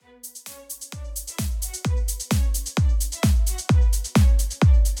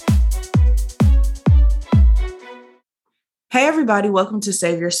Hey, everybody, welcome to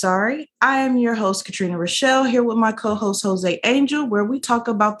Save Your Sorry. I am your host, Katrina Rochelle, here with my co host, Jose Angel, where we talk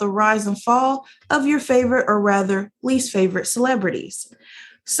about the rise and fall of your favorite, or rather, least favorite celebrities.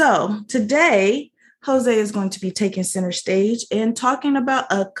 So, today, Jose is going to be taking center stage and talking about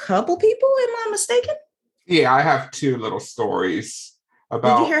a couple people. Am I mistaken? Yeah, I have two little stories Did you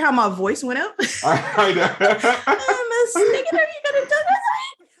about. hear how my voice went up? I I'm mistaken. Are you going to do know.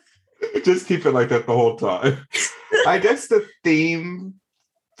 Just keep it like that the whole time. I guess the theme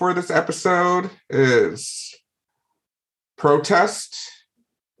for this episode is protest.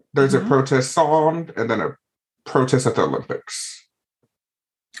 There's a protest song and then a protest at the Olympics.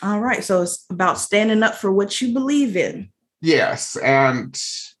 All right. So it's about standing up for what you believe in. Yes. And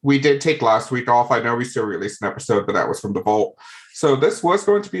we did take last week off. I know we still released an episode, but that was from the vault. So this was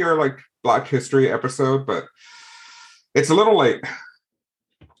going to be our Black History episode, but it's a little late.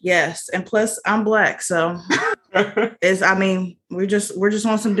 Yes. And plus I'm Black. So we're just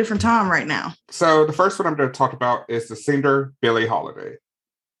on some different time right now. So the first one I'm going to talk about is the singer Billie Holiday.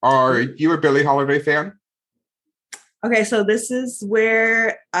 Are you a Billie Holiday fan? Okay, so this is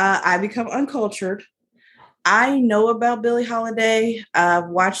where I become uncultured. I know about Billie Holiday. I've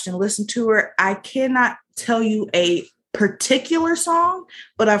watched and listened to her. I cannot tell you a particular song,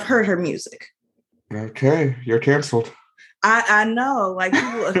 but I've heard her music. Okay, you're canceled. I know, like,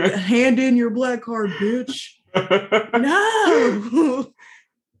 people, hand in your black card, bitch. No.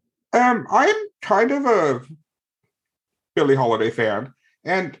 I'm kind of a Billie Holiday fan.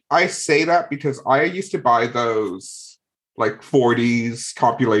 And I say that because I used to buy those 40s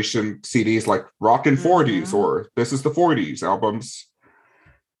compilation CDs like Rockin' 40s or This is the 40s albums.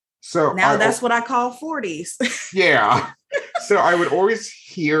 So now that's what I call 40s. Yeah. So I would always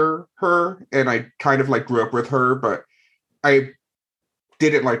hear her and I kind of grew up with her, but I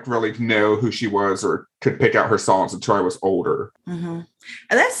didn't really know who she was or could pick out her songs until I was older. Mm-hmm.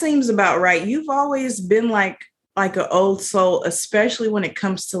 And that seems about right. You've always been like an old soul, especially when it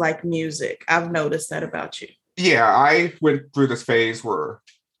comes to music. I've noticed that about you. Yeah, I went through this phase where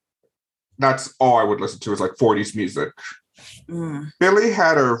that's all I would listen to is 40s music. Billie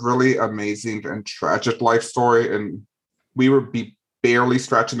had a really amazing and tragic life story, and we would be barely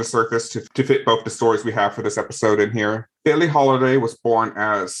scratching the surface to fit both the stories we have for this episode in here. Billie Holiday was born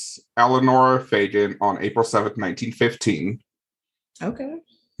as Eleanor Fagan on April 7th, 1915. Okay.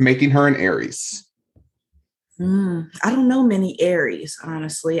 Making her an Aries. I don't know many Aries,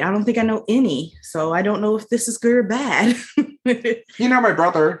 honestly. I don't think I know any. So I don't know if this is good or bad. You know my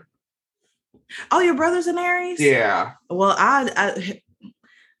brother. Oh, your brother's an Aries? Yeah. Well,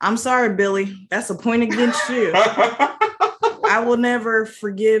 I'm sorry, Billie. That's a point against you. I will never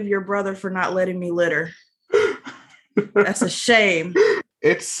forgive your brother for not letting me litter. That's a shame.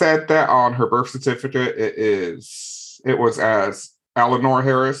 It's said that on her birth certificate, it was as Eleanor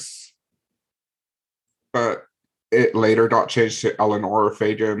Harris, but it later got changed to Eleanor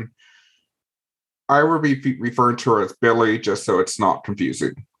Fagan. I will be referring to her as Billie just so it's not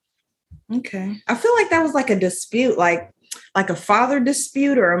confusing. Okay. I feel like that was a dispute, like a father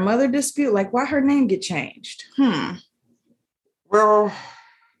dispute or a mother dispute. Why her name get changed? Well,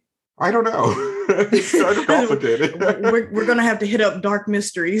 I don't know. It's kind of complicated. we're going to have to hit up Dark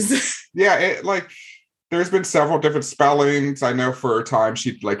Mysteries. Yeah, there's been several different spellings. I know for a time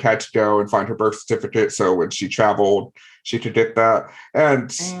she had to go and find her birth certificate. So when she traveled, she could get that. And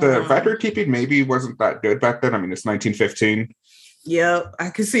the record keeping maybe wasn't that good back then. I mean, it's 1915. Yep, I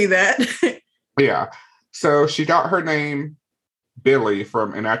can see that. Yeah. So she got her name Billie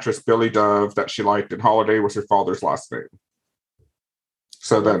from an actress, Billy Dove, that she liked, and Holiday was her father's last name.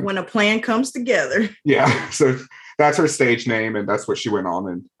 So then when a plan comes together. Yeah. So that's her stage name, and that's what she went on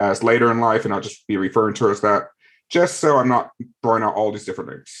and as later in life, and I'll just be referring to her as that, just so I'm not throwing out all these different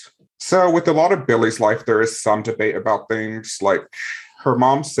names. So with a lot of Billie's life, there is some debate about things like her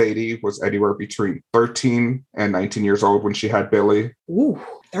mom, Sadie, was anywhere between 13 and 19 years old when she had Billie. Ooh,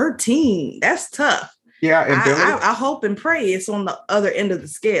 13. That's tough. Yeah, and I hope and pray it's on the other end of the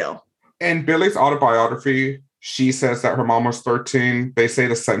scale. In Billie's autobiography, she says that her mom was 13. They say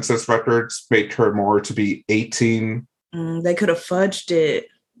the census records make her more to be 18. They could have fudged it.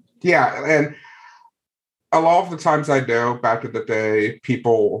 Yeah, and a lot of the times I know back in the day,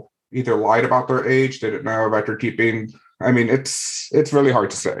 people either lied about their age, didn't know record keeping. I mean, it's really hard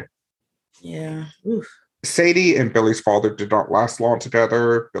to say. Yeah. Oof. Sadie and Billie's father did not last long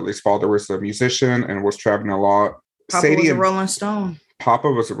together. Billie's father was a musician and was traveling a lot. Papa was a Rolling Stone. Papa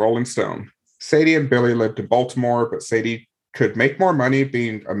was a Rolling Stone. Sadie and Billie lived in Baltimore, but Sadie could make more money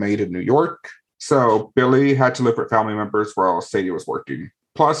being a maid in New York. So Billie had to live with family members while Sadie was working.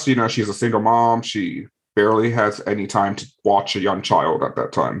 Plus, she's a single mom. She barely has any time to watch a young child at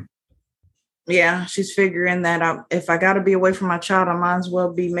that time. Yeah, she's figuring that out. If I got to be away from my child, I might as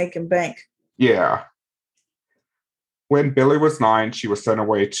well be making bank. Yeah. When Billy was 9, she was sent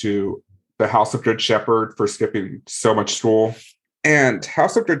away to the House of Good Shepherd for skipping so much school. And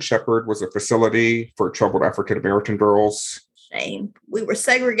House of Good Shepherd was a facility for troubled African American girls. Shame. We were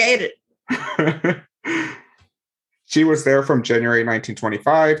segregated. She was there from January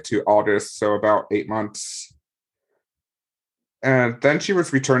 1925 to August, so about 8 months. And then she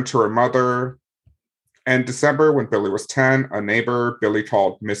was returned to her mother. In December, when Billy was 10, a neighbor Billy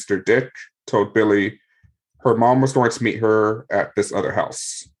called Mr. Dick told Billy her mom was going to meet her at this other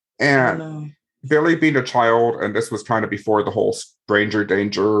house. And Billy being a child, and this was kind of before the whole stranger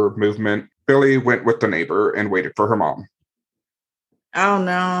danger movement, Billy went with the neighbor and waited for her mom. Oh,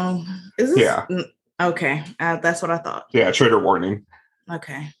 no. Is this? Yeah. Okay. That's what I thought. Yeah, trigger warning.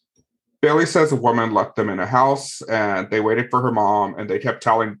 Okay. Billy says a woman left them in a house, and they waited for her mom, and they kept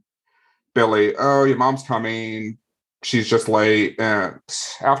telling Billy, oh, your mom's coming. She's just late. And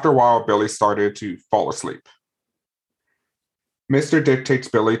after a while, Billy started to fall asleep. Mr. Dick takes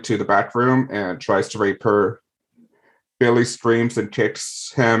Billy to the back room and tries to rape her. Billy screams and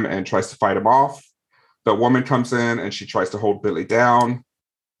kicks him and tries to fight him off. The woman comes in and she tries to hold Billy down.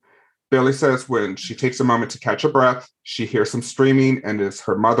 Billy says when she takes a moment to catch her breath, she hears some screaming, and it's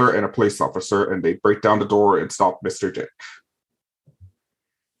her mother and a police officer, and they break down the door and stop Mr. Dick.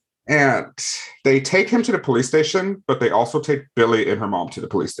 And they take him to the police station, but they also take Billy and her mom to the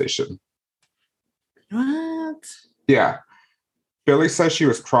police station. What? Yeah. Billy says she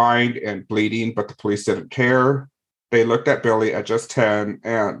was crying and bleeding, but the police didn't care. They looked at Billy at just 10,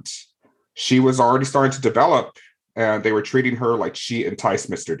 and she was already starting to develop, and they were treating her like she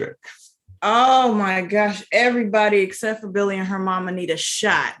enticed Mr. Dick. Oh my gosh. Everybody except for Billy and her mama need a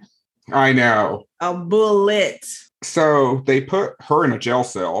shot. I know. A bullet. So they put her in a jail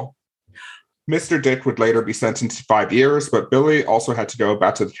cell. Mr. Dick would later be sentenced to 5 years, but Billy also had to go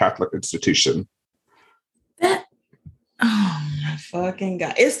back to the Catholic institution. Oh my fucking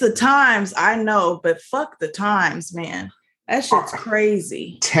God. It's the times, I know, but fuck the times, man. That shit's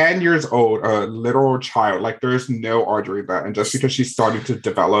crazy. 10 years old, a literal child. Like, there's no arguing that. And just because she's starting to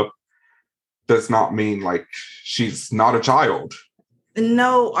develop does not mean, like, she's not a child.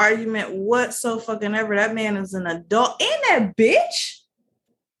 No argument whatsoever. That man is an adult. And that bitch?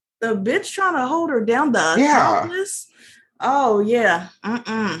 The bitch trying to hold her down, the accomplice? Oh, yeah.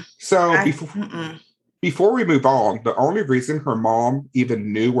 So, before we move on, the only reason her mom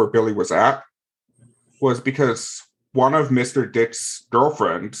even knew where Billy was at was because one of Mr. Dick's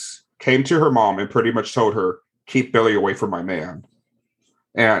girlfriends came to her mom and pretty much told her, keep Billy away from my man.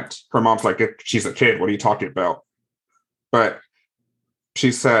 And her mom's like, she's a kid. What are you talking about? But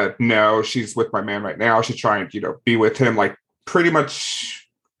she said, no, she's with my man right now. She's trying to, be with him, like pretty much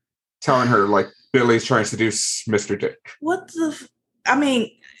telling her like Billy's trying to seduce Mr. Dick.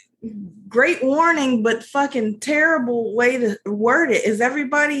 Great warning, but fucking terrible way to word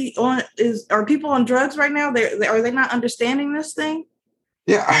it. Are people on drugs right now? Are they not understanding this thing?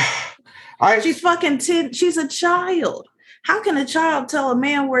 Yeah. She's fucking 10. She's a child. How can a child tell a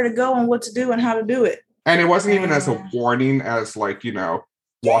man where to go and what to do and how to do it? And it wasn't even as a warning as like,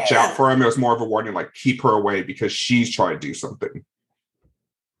 watch out for him. It was more of a warning, like keep her away because she's trying to do something.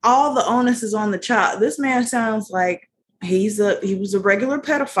 All the onus is on the child. This man sounds like he was a regular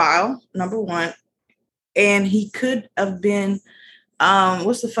pedophile, number one. And he could have been,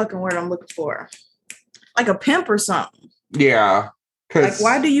 what's the fucking word I'm looking for? Like a pimp or something. Yeah. Like,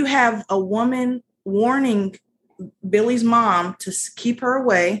 why do you have a woman warning Billy's mom to keep her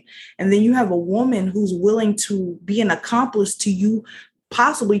away, and then you have a woman who's willing to be an accomplice to you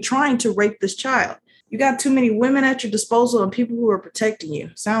possibly trying to rape this child? You got too many women at your disposal and people who are protecting you.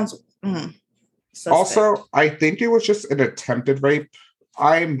 Sounds suspect. Also, I think it was just an attempted rape.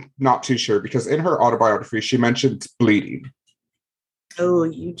 I'm not too sure because in her autobiography she mentions bleeding. Oh,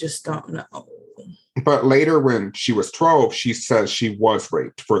 you just don't know. But later when she was 12, she says she was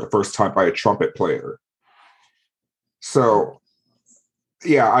raped for the first time by a trumpet player. So,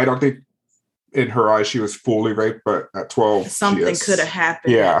 yeah, I don't think in her eyes she was fully raped, but at 12, something could have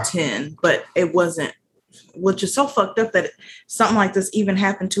happened at 10, but it wasn't, which is so fucked up that something like this even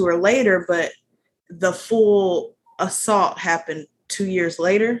happened to her later, but the full assault happened 2 years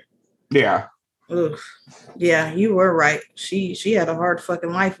later. Yeah. Ugh. Yeah, you were right. She had a hard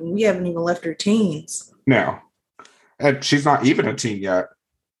fucking life, and we haven't even left her teens. No. And she's not even a teen yet.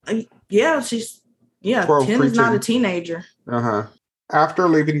 Yeah, 10 is not a teenager. Uh-huh. After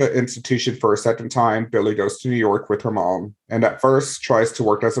leaving the institution for a second time, Billy goes to New York with her mom, and at first tries to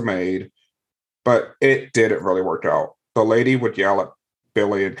work as a maid. but it didn't really work out. The lady would yell at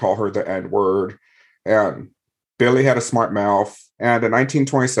Billy and call her the N-word, and Billy had a smart mouth. And in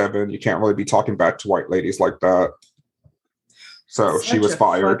 1927, you can't really be talking back to white ladies like that. So she was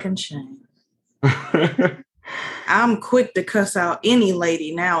fired. Fucking shame. I'm quick to cuss out any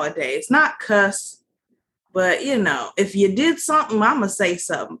lady nowadays. Not cuss, but if you did something, I'ma say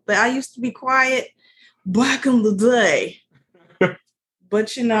something. But I used to be quiet back in the day.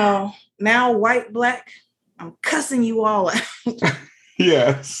 But now white, black, I'm cussing you all out.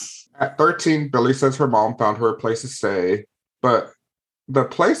 Yes. At 13, Billy says her mom found her a place to stay, but the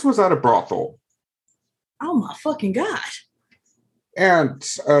place was at a brothel. Oh my fucking God. And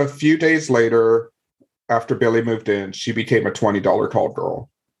a few days later, after Billy moved in, she became a $20 call girl.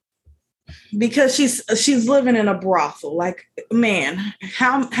 Because she's living in a brothel. Like, man,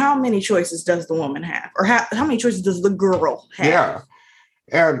 how many choices does the woman have? Or how many choices does the girl have? Yeah.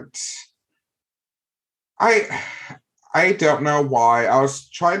 And I don't know why. I was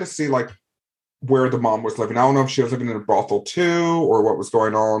trying to see like where the mom was living. I don't know if she was living in a brothel too or what was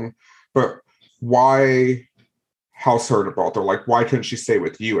going on, but why house her in a brothel? Like, why couldn't she stay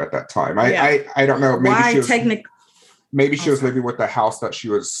with you at that time? I don't know. Maybe she was living with the house that she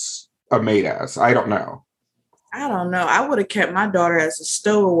was a maid as. I don't know. I would have kept my daughter as a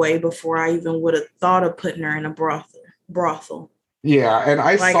stowaway before I even would have thought of putting her in a brothel. Yeah, and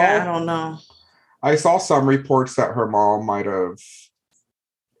I don't know. I saw some reports that her mom might have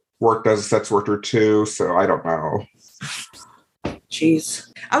worked as a sex worker too, so I don't know.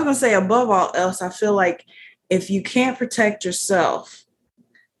 Jeez. I was going to say, above all else, I feel like if you can't protect yourself,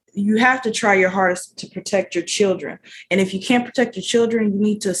 you have to try your hardest to protect your children. And if you can't protect your children, you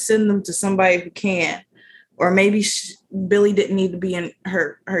need to send them to somebody who can. Or maybe Billy didn't need to be in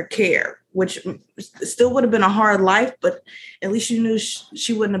her care, which still would have been a hard life, but at least you knew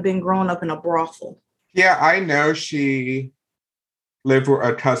she wouldn't have been growing up in a brothel. Yeah, I know she lived with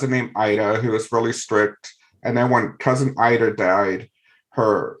a cousin named Ida who was really strict. And then when cousin Ida died,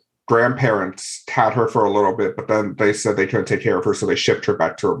 her grandparents had her for a little bit, but then they said they couldn't take care of her, so they shipped her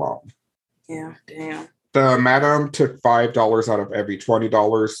back to her mom. Yeah, damn. The madam took $5 out of every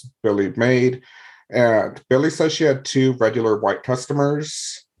 $20 Billy made, and Billy says she had 2 regular white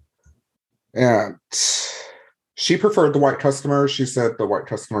customers, and she preferred the white customers. She said the white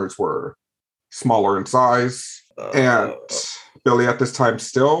customers were smaller in size, and Billy at this time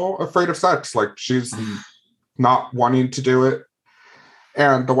still afraid of sex. Like, she's not wanting to do it.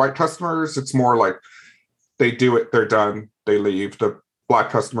 And the white customers, it's more like they do it, they're done, they leave. The black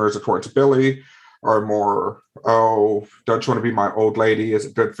customers, according to Billy, are more, oh, don't you want to be my old lady? Is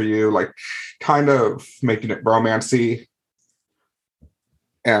it good for you? Like, kind of making it romancy.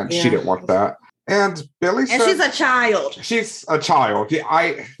 And she didn't want that. And Billy said, she's a child. She's a child.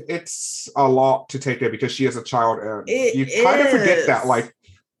 Yeah, it's a lot to take in because she is a child, and you kind of forget that, like,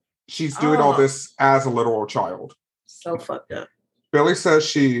 she's doing all this as a literal child. So fucked up. Billy says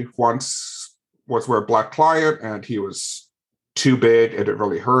she once was with a black client and he was too big and it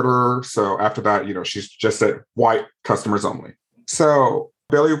really hurt her. So after that, she's just said white customers only. So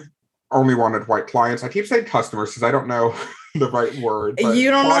Billy only wanted white clients. I keep saying customers because I don't know the right word.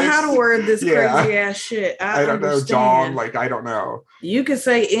 You don't know how to word this crazy ass shit. I don't know, John. Like, I don't know. You could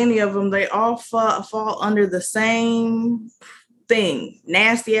say any of them. They all fall under the same thing.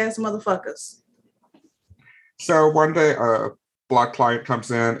 Nasty ass motherfuckers. So one day, black client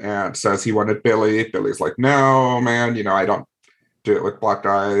comes in and says he wanted Billy. Billy's like, no, man, I don't do it with black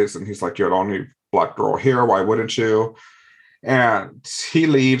guys. And he's like, you're the only black girl here. Why wouldn't you? And he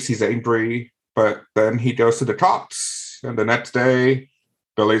leaves. He's angry. But then he goes to the cops. And the next day,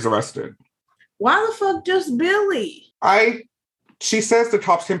 Billy's arrested. Why the fuck just Billy? She says the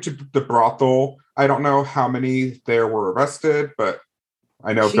cops came to the brothel. I don't know how many there were arrested, but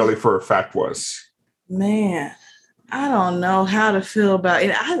I know Billy for a fact was. Man. I don't know how to feel about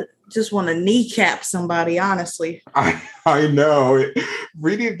it. I just want to kneecap somebody, honestly. I know.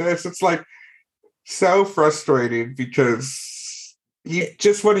 Reading this, it's like so frustrating because you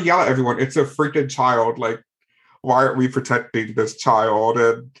just want to yell at everyone. It's a freaking child. Like, why aren't we protecting this child?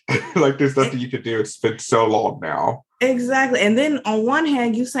 And like, there's nothing you can do. It's been so long now. Exactly. And then on one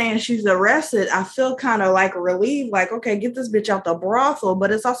hand, you saying she's arrested, I feel kind of like relieved, like, okay, get this bitch out the brothel.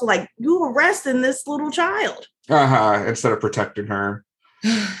 But it's also like, you arresting this little child. Instead of protecting her.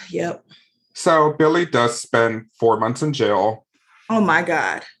 Yep. So Billy does spend 4 months in jail. Oh my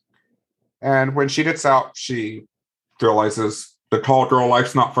God. And when she gets out, she realizes the call girl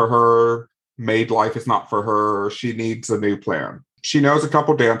life's not for her. Maid life is not for her. She needs a new plan. She knows a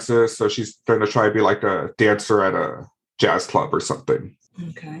couple dances, so she's going to try to be like a dancer at a jazz club or something.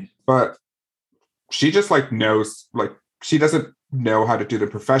 Okay. But she just like knows, like she doesn't know how to do them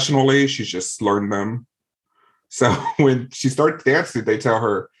professionally. She's just learned them. So when she starts dancing, they tell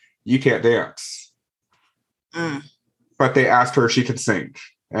her, you can't dance. But they asked her if she could sing,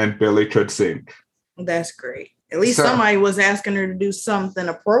 and Billie could sing. That's great. At least somebody was asking her to do something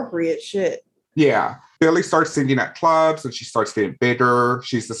appropriate shit. Yeah. Billie starts singing at clubs and she starts getting bigger.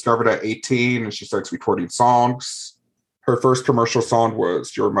 She's discovered at 18 and she starts recording songs. Her first commercial song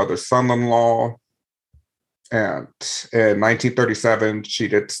was Your Mother's Son-in-Law. And in 1937, she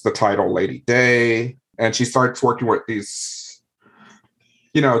gets the title Lady Day. And she starts working with these,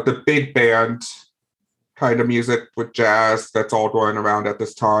 the big band kind of music with jazz that's all going around at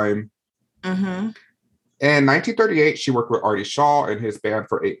this time. Mm-hmm. In 1938, she worked with Artie Shaw and his band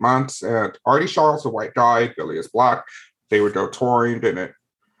for 8 months. And Artie Shaw is a white guy, Billie is black. They would go touring, and it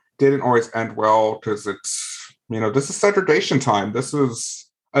didn't always end well because it's, this is segregation time. This is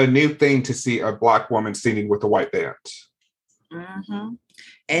a new thing to see a black woman singing with a white band. Mm-hmm.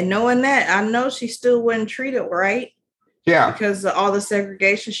 And knowing that, I know she still wasn't treated right. Yeah. Because of all the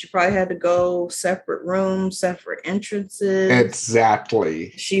segregation, she probably had to go separate rooms, separate entrances.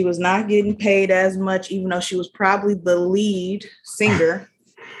 Exactly. She was not getting paid as much, even though she was probably the lead singer.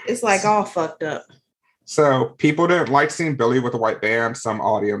 It's like all fucked up. So people didn't like seeing Billie with a white band. Some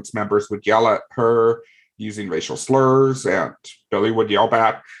audience members would yell at her using racial slurs, and Billie would yell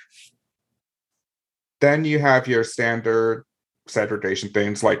back. Then you have your standard segregation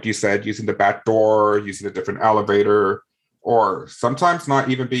things, like you said, using the back door, using a different elevator, or sometimes not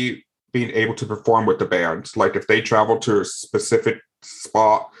even being able to perform with the band. Like if they travel to a specific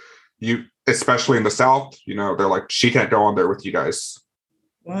spot, especially in the South, they're like, she can't go on there with you guys.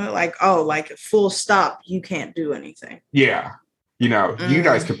 Well, like full stop, you can't do anything. Yeah. You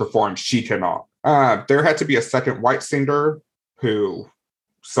guys can perform, she cannot. There had to be a second white singer who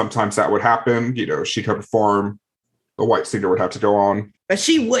sometimes that would happen. She could perform. The white singer would have to go on. But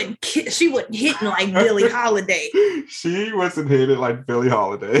she wouldn't hit like Billie Holiday. She wasn't hitting like Billie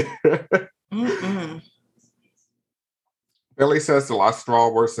Holiday. Billie says the last straw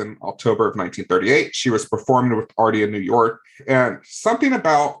was in October of 1938. She was performing with Artie in New York. And something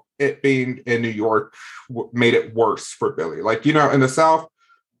about it being in New York made it worse for Billie. Like, in the South,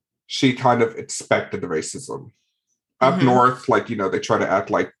 she kind of expected the racism. Up north, like, they try to act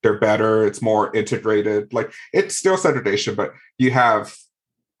like they're better. It's more integrated. Like, it's still segregation, but you have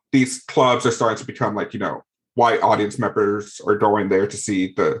these clubs are starting to become like, white audience members are going there to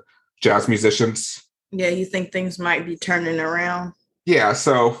see the jazz musicians. Yeah, you think things might be turning around? Yeah,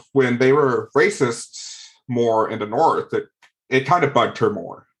 so when they were racist more in the north, it kind of bugged her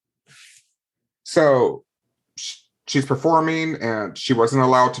more. So she's performing and she wasn't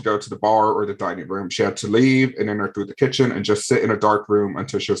allowed to go to the bar or the dining room. She had to leave and enter through the kitchen and just sit in a dark room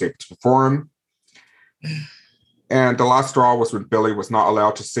until she was able to perform. And the last straw was when Billie was not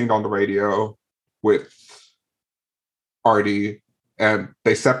allowed to sing on the radio with Artie, and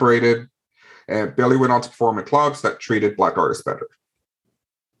they separated, and Billie went on to perform in clubs that treated black artists better.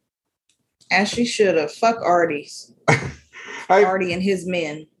 As she should have. Fuck Artie's. Artie and his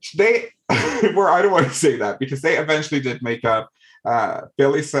men. I don't want to say that because they eventually did make up.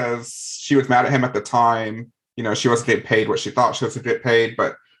 Billie says she was mad at him at the time. She wasn't getting paid what she thought she was going to get paid,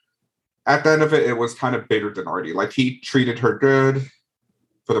 but at the end of it, it was kind of bigger than Artie. Like, he treated her good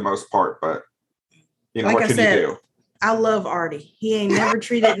for the most part, but like what can you do? I love Artie. He ain't never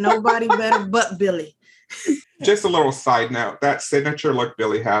treated nobody better but Billie. Just a little side note, that signature look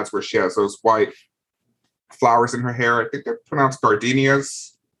Billie has where she has those white flowers in her hair, I think they're pronounced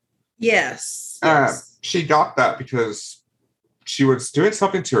gardenias. Yes. She got that because she was doing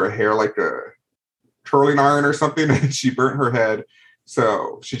something to her hair, like a curling iron or something, and she burnt her head.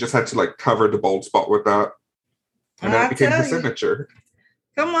 So she just had to like cover the bald spot with that. And that became her signature.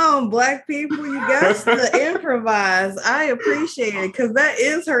 Come on, black people, you got to improvise. I appreciate it because that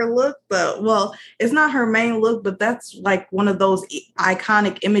is her look, though. Well, it's not her main look, but that's like one of those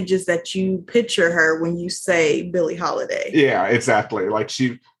iconic images that you picture her when you say Billie Holiday. Yeah, exactly. Like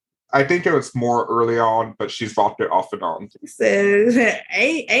I think it was more early on, but she's rocked it off and on. She said,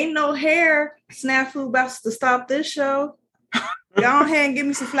 ain't no hair snafu about to stop this show. Go ahead and give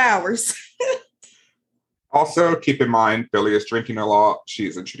me some flowers. Also, keep in mind, Billie is drinking a lot.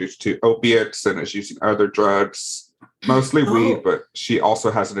 She's introduced to opiates and is using other drugs, mostly weed, but she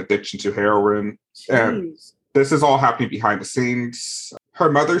also has an addiction to heroin. Jeez. And this is all happening behind the scenes. Her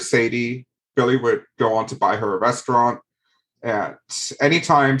mother, Sadie, Billie would go on to buy her a restaurant. And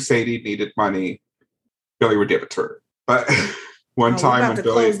anytime Sadie needed money, Billie would give it to her. But one time when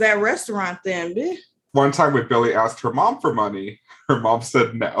Billie close that restaurant then, bitch. One time when Billie asked her mom for money, her mom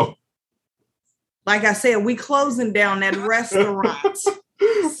said no. Like I said, we closing down that restaurant,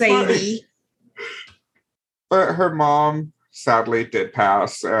 Sadie. But her mom sadly did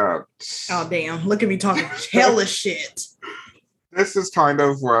pass. Oh, damn. Look at me talking hella shit. This is kind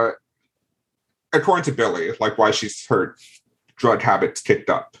of what, according to Billie, like why she's her drug habits kicked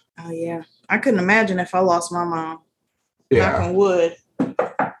up. Oh, yeah. I couldn't imagine if I lost my mom. Yeah. Knock on wood.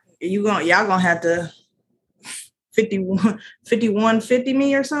 Y'all gonna have to 50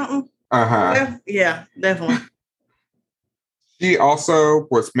 me or something. Uh-huh. Yeah, definitely. She also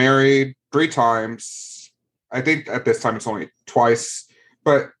was married 3 times. I think at this time it's only twice.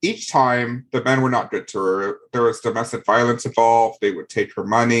 But each time the men were not good to her. There was domestic violence involved. They would take her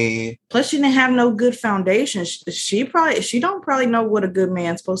money. Plus, she didn't have no good foundation. She don't probably know what a good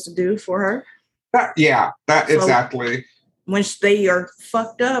man's supposed to do for her. Exactly. When they are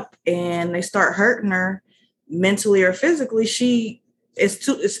fucked up and they start hurting her mentally or physically,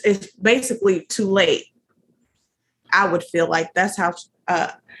 it's basically too late. I would feel like that's how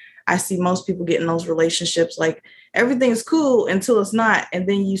I see most people get in those relationships. Like everything's cool until it's not, and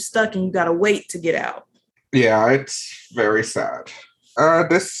then you stuck and you gotta wait to get out. Yeah, it's very sad.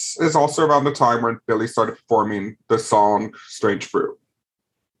 This is also around the time when Billie started performing the song Strange Fruit.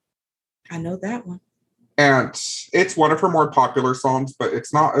 I know that one. And it's one of her more popular songs, but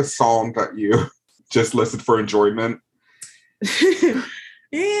it's not a song that you just listen for enjoyment.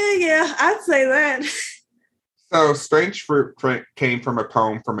 Yeah, I'd say that. So Strange Fruit came from a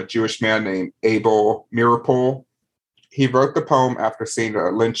poem from a Jewish man named Abel Meeropol. He wrote the poem after seeing a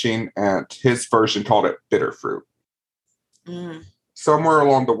lynching, and his version called it Bitter Fruit. Mm. Somewhere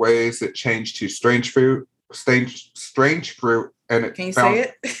along the ways, it changed to Strange Fruit, and it Can you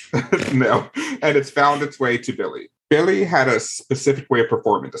say it? No, and it's found its way to Billie. Billie had a specific way of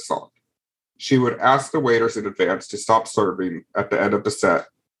performing the song. She would ask the waiters in advance to stop serving at the end of the set,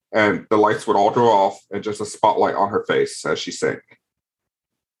 and the lights would all go off and just a spotlight on her face as she sang.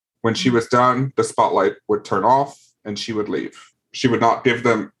 When she was done, the spotlight would turn off and she would leave. She would not give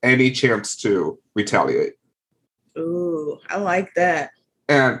them any chance to retaliate. Ooh, I like that.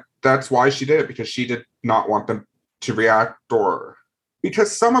 And that's why she did it, because she did not want them to react, or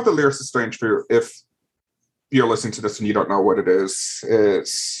because some of the lyrics of Strange Fruit, if you're listening to this and you don't know what it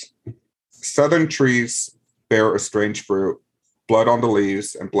is southern trees bear a strange fruit, blood on the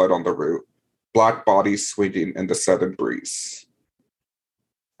leaves and blood on the root, black bodies swinging in the southern breeze.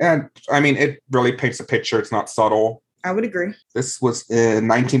 And I mean, it really paints a picture. It's not subtle. I would agree. This was in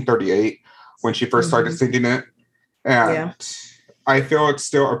 1938 when she first started singing it. And I feel it's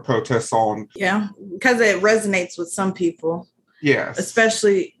still a protest song. Yeah, because it resonates with some people. Yes.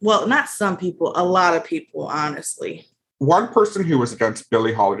 Especially, well, not some people, a lot of people, honestly. One person who was against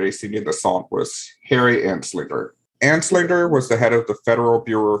Billie Holiday singing the song was Harry Anslinger. Anslinger was the head of the Federal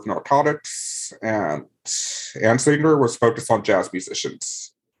Bureau of Narcotics, and Anslinger was focused on jazz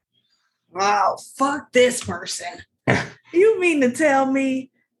musicians. Wow, fuck this person. You mean to tell me?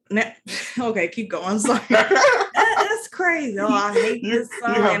 Okay, keep going. Sorry. That's crazy. Oh, I hate this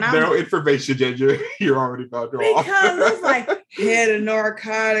song. You have no information, yet you're already about to go off. Because it's like head of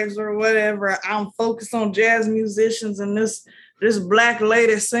narcotics or whatever. I'm focused on jazz musicians and this black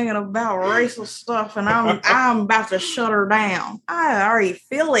lady singing about racial stuff, and I'm about to shut her down. I already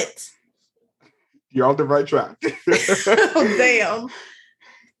feel it. You're on the right track. Oh, damn.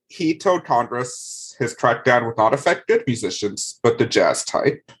 He told Congress his crackdown would not affect good musicians, but the jazz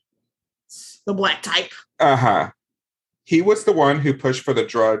type. The black type. Uh-huh. He was the one who pushed for the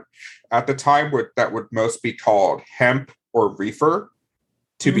drug at the time that would most be called hemp or reefer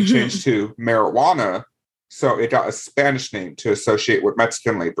to be changed to marijuana, so it got a Spanish name to associate with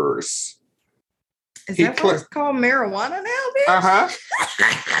Mexican laborers. Is that what it's called, marijuana now, bitch? Uh-huh.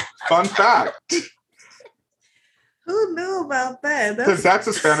 Fun fact. Who knew about that? Because that's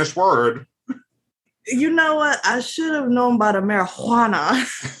a Spanish word. You know what? I should have known about a marijuana.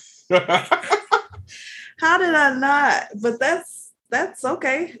 How did I not? But that's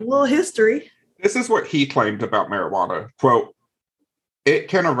okay. A little history. This is what he claimed about marijuana. Quote, "It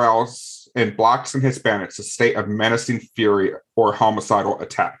can arouse in Blacks and Hispanics a state of menacing fury or homicidal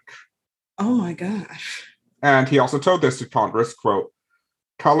attack." Oh my gosh. And he also told this to Congress, quote,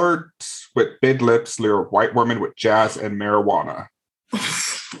 "Colored with big lips lure white women with jazz and marijuana."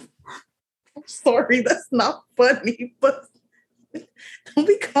 I'm sorry, that's not funny, but don't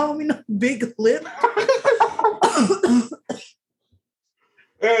be calling me no big lip.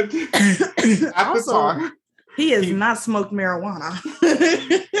 And at also, the time, he has not smoked marijuana.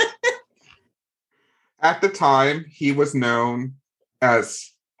 At the time, he was known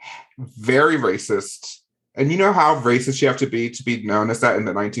as very racist. And you know how racist you have to be known as that in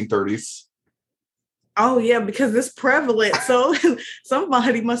the 1930s? Oh, yeah, because it's prevalent. So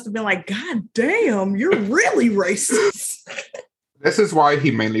somebody must have been like, God damn, you're really racist. This is why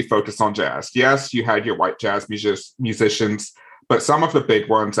he mainly focused on jazz. Yes, you had your white jazz musicians, but some of the big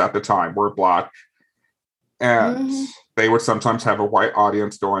ones at the time were Black, and they would sometimes have a white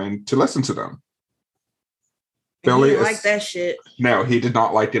audience going to listen to them. Billy didn't like that shit. No, he did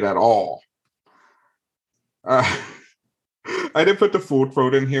not like it at all. I didn't put the full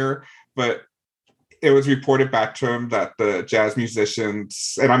quote in here, but it was reported back to him that the jazz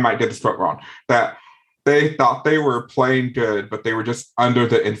musicians, and I might get this quote wrong, that they thought they were playing good, but they were just under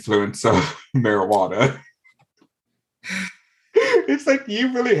the influence of marijuana. It's like,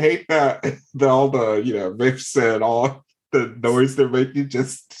 you really hate that all the riffs and all the noise they're making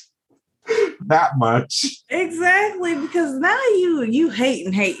just that much. Exactly, because now you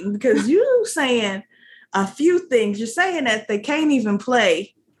hating because you saying a few things. You're saying that they can't even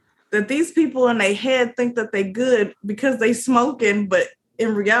play, that these people in their head think that they good because they smoking, but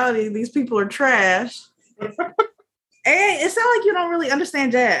in reality, these people are trash. And it sounds like you don't really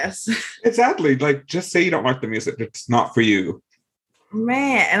understand jazz. Exactly. Like, just say you don't like the music. It's not for you.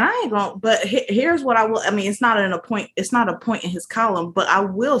 Man, and I ain't gonna, but here's what I will, I mean, it's not a point in his column, but I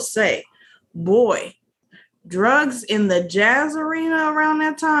will say, boy, drugs in the jazz arena around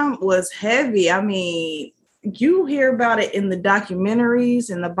that time was heavy. I mean, you hear about it in the documentaries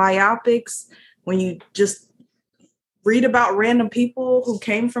and the biopics when you just read about random people who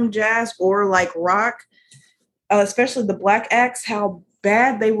came from jazz or like rock, especially the Black acts, how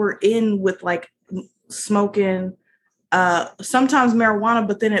bad they were in with like smoking, sometimes marijuana,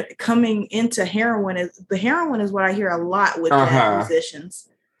 but then it coming into heroin. The heroin is what I hear a lot with jazz musicians.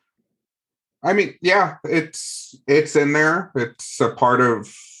 I mean, yeah, it's in there. It's a part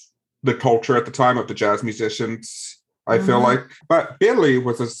of the culture at the time of the jazz musicians, I feel like. But Billy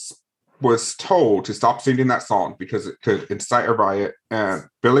was told to stop singing that song because it could incite a riot, and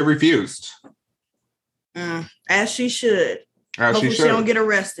Billy refused. As she should. Hopefully she don't get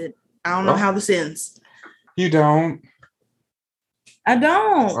arrested. I don't know how this ends. You don't? I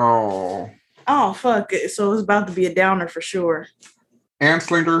don't. Oh, fuck it. So it's about to be a downer for sure.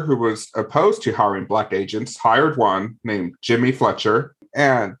 Anslinger, who was opposed to hiring Black agents, hired one named Jimmy Fletcher.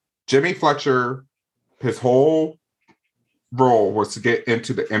 And Jimmy Fletcher, his whole role was to get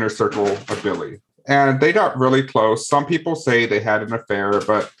into the inner circle of Billy. And they got really close. Some people say they had an affair,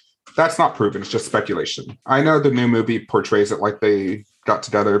 but that's not proven. It's just speculation. I know the new movie portrays it like they got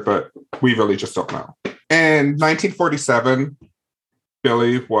together, but we really just don't know. In 1947,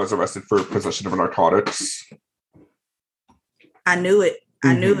 Billy was arrested for possession of narcotics. I knew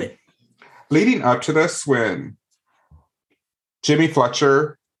it. Leading up to this, when Jimmy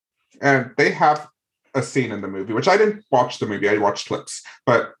Fletcher, and they have a scene in the movie, which I didn't watch the movie, I watched clips,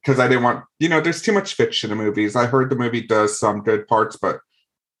 but because I didn't want, there's too much fiction in movies. I heard the movie does some good parts, but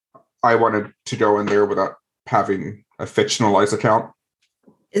I wanted to go in there without having a fictionalized account.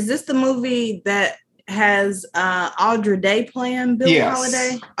 Is this the movie that has Audra Day playing Billie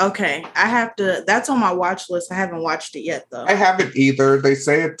Holiday? Okay, that's on my watch list. I haven't watched it yet though. I haven't either. They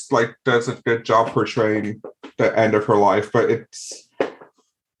say it's like does a good job portraying the end of her life, but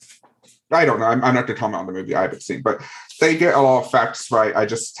I don't know. I'm not going to comment on the movie I haven't seen, but they get a lot of facts right. I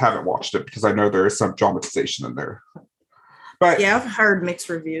just haven't watched it because I know there is some dramatization in there. But yeah, I've heard mixed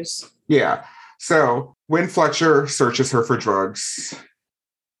reviews. Yeah. So when Fletcher searches her for drugs,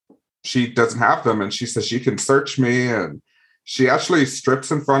 she doesn't have them, and she says she can search me, and she actually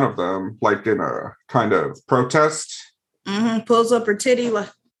strips in front of them, like in a kind of protest. Pulls up her titty,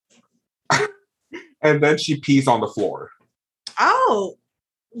 and then she pees on the floor. Oh,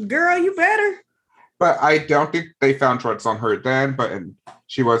 girl, you better. But I don't think they found drugs on her then. But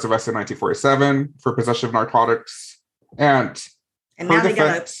she was arrested in 1947 for possession of narcotics, and now they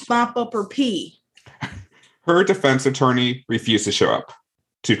gotta bump up her pee. Her defense attorney refused to show up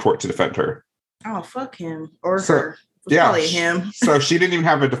to court to defend her. Oh, fuck him. Or her. Yeah, probably him. So she didn't even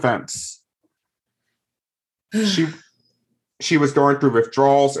have a defense. She was going through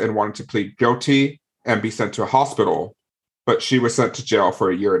withdrawals and wanted to plead guilty and be sent to a hospital, but she was sent to jail for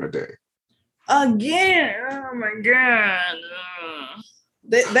a year and a day. Again? Oh my God.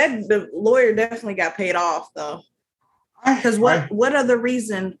 The lawyer definitely got paid off though. Because what other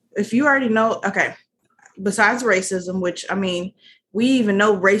reason, if you already know, okay, besides racism, which I mean, we even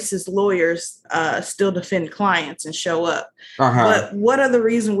know racist lawyers still defend clients and show up. But what other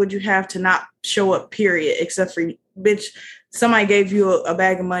reason would you have to not show up, period, except for, bitch, somebody gave you a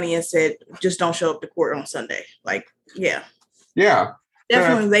bag of money and said, just don't show up to court on Sunday. Like, yeah. Yeah.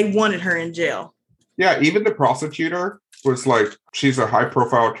 Definitely they wanted her in jail. Yeah, even the prosecutor was like, she's a high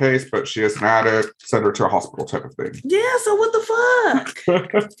profile case, but she is an addict, send her to a hospital type of thing. Yeah, so what the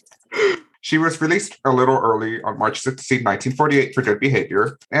fuck? She was released a little early on March 16, 1948 for good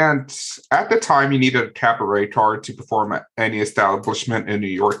behavior. And at the time, you needed a cabaret card to perform at any establishment in New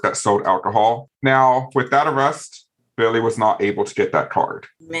York that sold alcohol. Now, with that arrest, Billie was not able to get that card.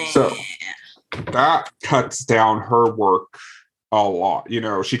 Man. So that cuts down her work a lot. You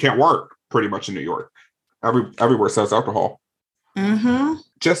know, she can't work pretty much in New York. Everywhere sells alcohol. Mm-hmm.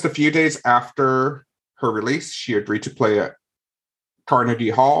 Just a few days after her release, she agreed to play at Carnegie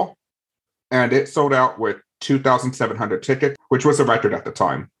Hall. And it sold out with 2,700 tickets, which was a record at the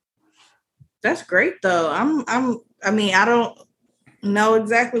time. That's great, though. I don't know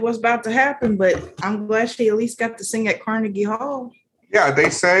exactly what's about to happen, but I'm glad she at least got to sing at Carnegie Hall. Yeah, they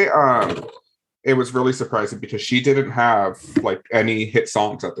say it was really surprising because she didn't have like any hit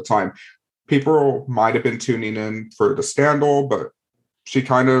songs at the time. People might have been tuning in for the Scandal, but she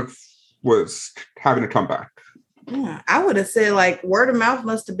kind of was having a comeback. Yeah, I would have said like word of mouth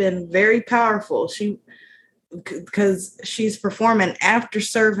must have been very powerful. Because she's performing after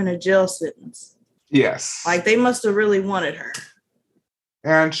serving a jail sentence. Yes. Like they must have really wanted her.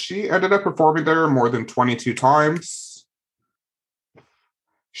 And she ended up performing there more than 22 times.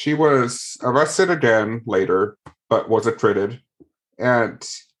 She was arrested again later, but was acquitted. And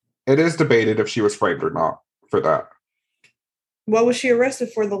it is debated if she was framed or not for that. What was she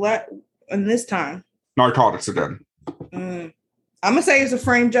arrested for in this time? Narcotics again. I'm gonna say it's a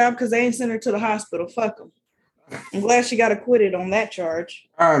frame job because they ain't sent her to the hospital. Fuck them. I'm glad she got acquitted on that charge.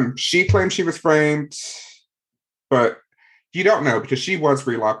 She claimed she was framed, but you don't know because she was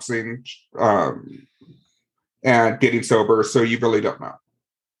relapsing and getting sober, so you really don't know.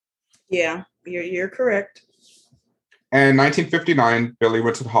 Yeah, you're correct. In 1959, Billie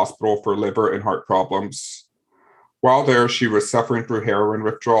went to the hospital for liver and heart problems. While there, she was suffering through heroin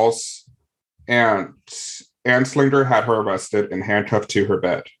withdrawals, and Anslinger had her arrested and handcuffed to her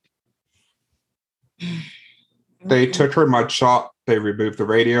bed. They took her mugshot, they removed the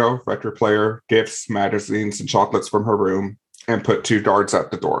radio, record player, gifts, magazines, and chocolates from her room, and put 2 guards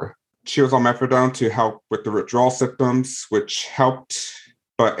at the door. She was on methadone to help with the withdrawal symptoms, which helped,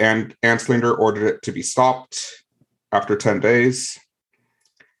 but Anslinger ordered it to be stopped after 10 days.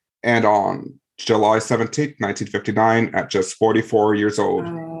 And on July 17th, 1959, at just 44 years old,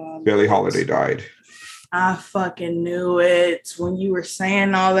 Billie Holiday died. I fucking knew it when you were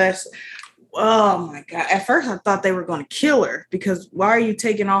saying all this. Oh my God. At first I thought they were going to kill her because why are you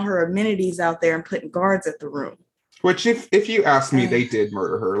taking all her amenities out there and putting guards at the room? Which if you ask me, they did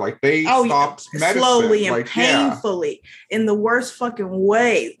murder her. Like they stopped medicine. Slowly and painfully in the worst fucking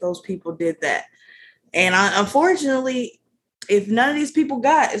way. Those people did that. And unfortunately, if none of these people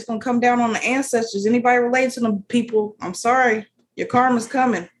it's going to come down on the ancestors. Anybody related to them people, I'm sorry. Your karma's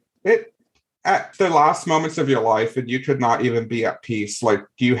coming. At the last moments of your life, and you could not even be at peace. Like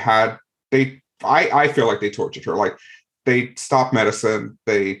I feel like they tortured her. Like they stopped medicine.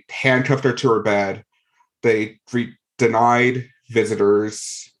 They handcuffed her to her bed. They denied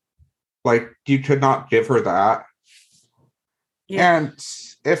visitors. Like you could not give her that. Yeah. And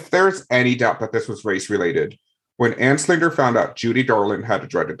if there's any doubt that this was race related, when Anslinger found out Judy Garland had a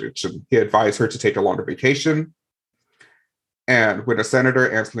drug addiction, he advised her to take a longer vacation. And when a senator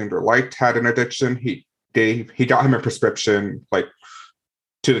Anslinger liked had an addiction, he got him a prescription like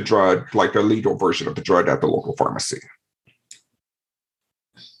to the drug, like a legal version of the drug at the local pharmacy.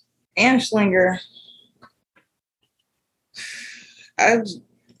 Anslinger, I was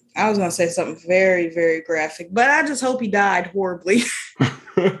going to say something very, very graphic, but I just hope he died horribly.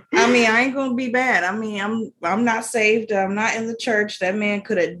 I mean, I ain't going to be bad. I mean, I'm not saved. I'm not in the church. That man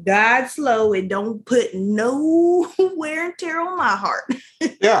could have died slow. It don't put no wear and tear on my heart.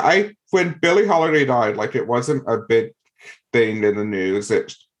 Yeah, when Billie Holiday died, like it wasn't a big thing in the news.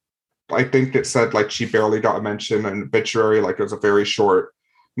 I think it said like she barely got a mention in obituary, like it was a very short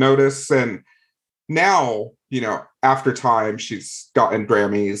notice. And now, you know, after time, she's gotten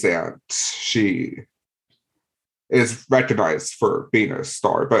Grammys and she is recognized for being a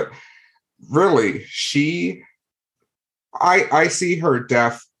star. But really, I see her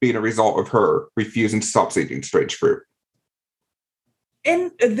death being a result of her refusing to stop singing Strange Fruit.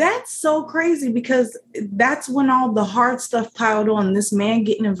 And that's so crazy because that's when all the hard stuff piled on. This man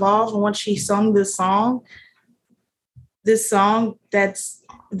getting involved, and once she sung this song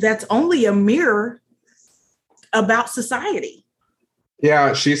that's only a mirror about society.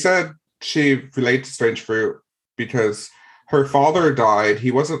 Yeah, she said she related to Strange Fruit because her father died.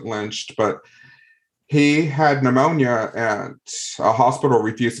 He wasn't lynched, but he had pneumonia and a hospital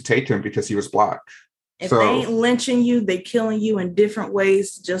refused to take him because he was Black. If they ain't lynching you, they killing you in different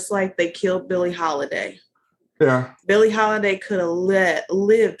ways, just like they killed Billie Holiday. Yeah. Billie Holiday could have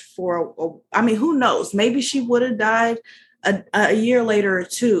lived for, who knows? Maybe she would have died a year later or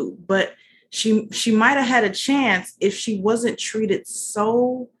two, but she might have had a chance if she wasn't treated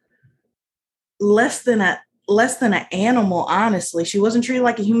so less than an animal. Honestly, she wasn't treated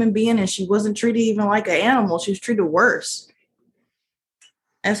like a human being, and she wasn't treated even like an animal. She was treated worse.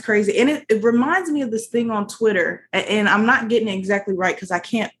 That's crazy. And it reminds me of this thing on Twitter, and I'm not getting it exactly right because I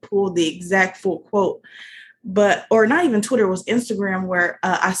can't pull the exact full quote, or not even Twitter, it was Instagram, where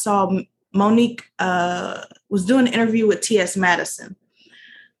I saw Monique was doing an interview with T.S. Madison,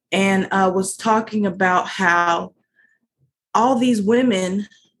 and was talking about how all these women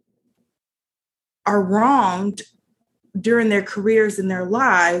are wronged during their careers and their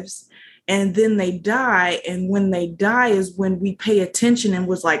lives, and then they die. And when they die is when we pay attention and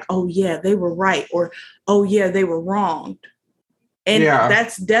was like, oh yeah, they were right, or oh yeah, they were wronged. And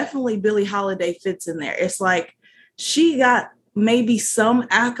that's definitely Billie Holiday fits in there. It's like she got maybe some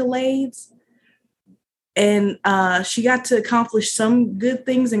accolades, and she got to accomplish some good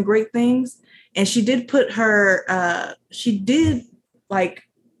things and great things. And she did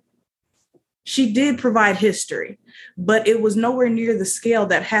she did provide history, but it was nowhere near the scale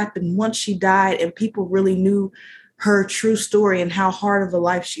that happened once she died and people really knew her true story and how hard of a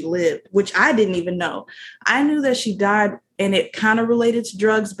life she lived, which I didn't even know. I knew that she died and it kind of related to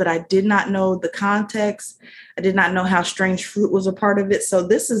drugs, but I did not know the context. I did not know how Strange Fruit was a part of it. So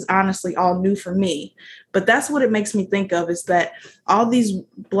this is honestly all new for me. But that's what it makes me think of, is that all these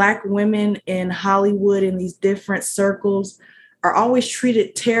Black women in Hollywood in these different circles are always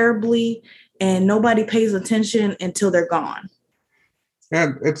treated terribly, and nobody pays attention until they're gone.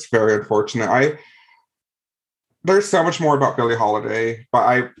 And it's very unfortunate. There's so much more about Billie Holiday, but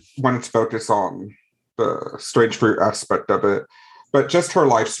I wanted to focus on the Strange Fruit aspect of it. But just her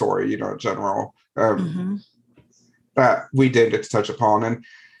life story, in general, that we did get to touch upon. And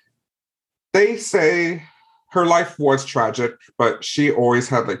they say her life was tragic, but she always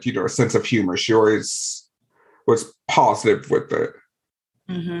had a sense of humor. She always was positive with it.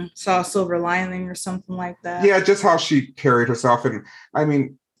 Saw a silver lining or something like that. Yeah, just how she carried herself. And I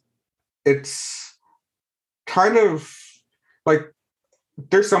mean, it's kind of like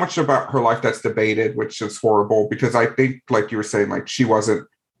there's so much about her life that's debated, which is horrible, because I think, like you were saying, like she wasn't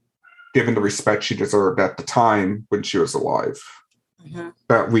given the respect she deserved at the time when she was alive.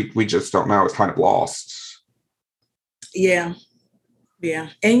 That we just don't know. It's kind of lost. Yeah.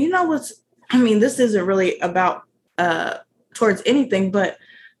 And you know this isn't really about towards anything, but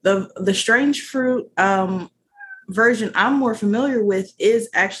the Strange Fruit version I'm more familiar with is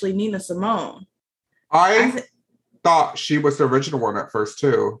actually Nina Simone. I thought she was the original one at first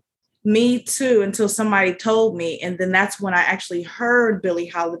too. Me too, until somebody told me, and then that's when I actually heard Billie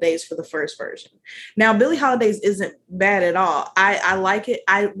Holiday's for the first version. Now, Billie Holiday's isn't bad at all. I like it.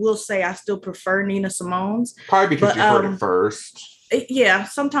 I will say I still prefer Nina Simone's. Probably because you heard it first. Yeah,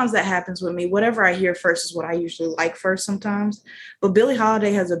 sometimes that happens with me. Whatever I hear first is what I usually like first sometimes. But Billie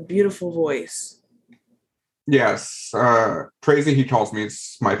Holiday has a beautiful voice. Yes. Crazy He Calls Me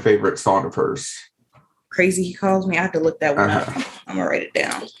is my favorite song of hers. Crazy He Calls Me? I have to look that one up. I'm going to write it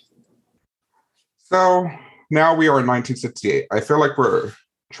down. So now we are in 1968. I feel like we're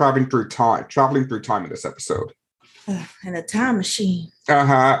traveling through time in this episode. In a time machine.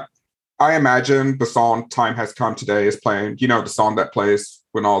 I imagine the song Time Has Come Today is playing. The song that plays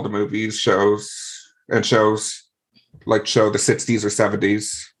when all the movies, shows like show the 60s or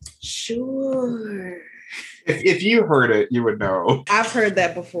 70s. Sure. If you heard it, you would know. I've heard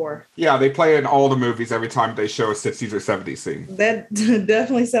that before. Yeah, they play in all the movies every time they show a 60s or 70s scene. That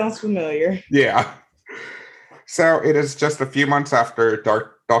definitely sounds familiar. Yeah. So it is just a few months after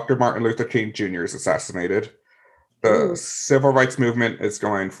Dr. Martin Luther King Jr. is assassinated. The civil rights movement is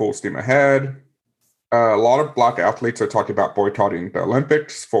going full steam ahead. A lot of Black athletes are talking about boycotting the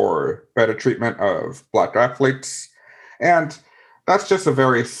Olympics for better treatment of Black athletes. And that's just a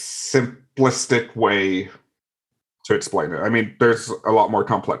very simplistic way to explain it. I mean, there's a lot more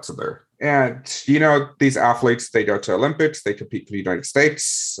complex in there. And, these athletes, they go to Olympics, they compete for the United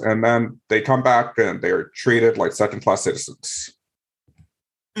States, and then they come back and they're treated like second-class citizens.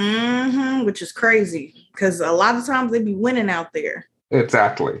 Which is crazy, because a lot of times they be winning out there.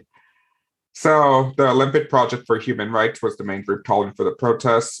 Exactly. So the Olympic Project for Human Rights was the main group calling for the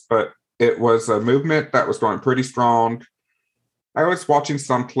protests, but it was a movement that was going pretty strong. I was watching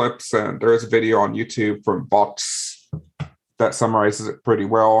some clips, and there is a video on YouTube from Vox that summarizes it pretty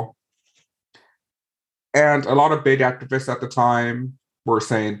well. And a lot of big activists at the time were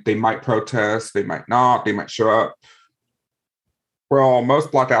saying they might protest, they might not, they might show up. Well,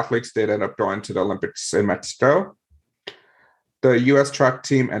 most Black athletes did end up going to the Olympics in Mexico. The U.S. track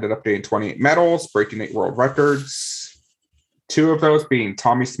team ended up getting 28 medals, breaking 8 world records. 2 of those being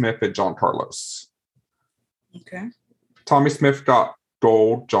Tommie Smith and John Carlos. Okay. Tommie Smith got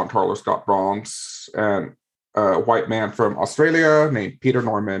gold, John Carlos got bronze, and a white man from Australia named Peter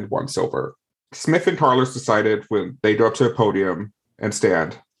Norman won silver. Smith and Carlos decided when they go up to a podium and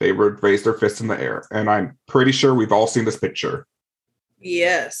stand, they would raise their fists in the air. And I'm pretty sure we've all seen this picture.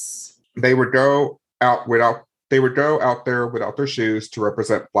 Yes. They would go out there without their shoes to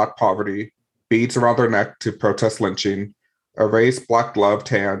represent Black poverty, beads around their neck to protest lynching, a raised Black gloved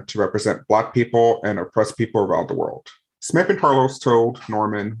hand to represent Black people and oppressed people around the world. Smith and Carlos told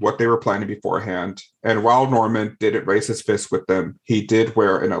Norman what they were planning beforehand, and while Norman didn't raise his fist with them, he did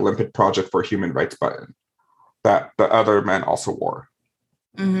wear an Olympic Project for Human Rights button that the other men also wore.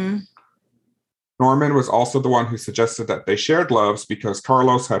 Mm-hmm. Norman was also the one who suggested that they shared gloves because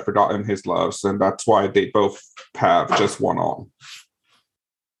Carlos had forgotten his gloves, and that's why they both have just one on.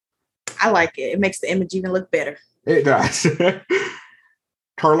 I like it. It makes the image even look better. It does.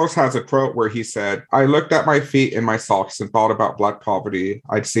 Carlos has a quote where he said, "I looked at my feet in my socks and thought about Black poverty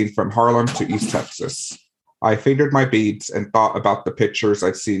I'd seen from Harlem to East Texas. I fingered my beads and thought about the pictures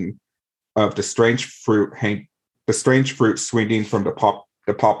I'd seen of the strange fruit swinging from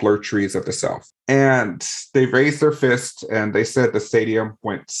the poplar trees of the South." And they raised their fist and they said the stadium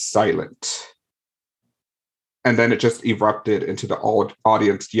went silent. And then it just erupted into the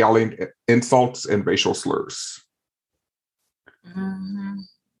audience yelling insults and racial slurs. Mm-hmm.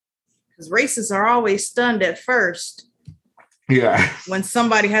 Because racists are always stunned at first. Yeah. When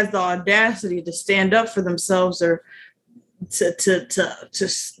somebody has the audacity to stand up for themselves or to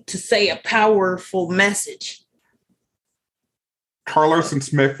say a powerful message. Carlos and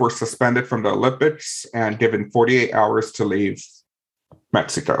Smith were suspended from the Olympics and given 48 hours to leave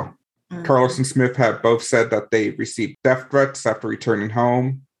Mexico. Mm-hmm. Carlos and Smith have both said that they received death threats after returning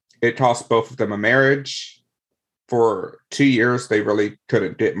home. It cost both of them a marriage. For 2 years, they really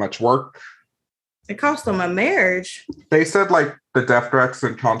couldn't get much work. It cost them a marriage? They said, like, the death threats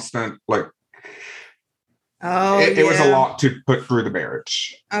and constant, like, it was a lot to put through the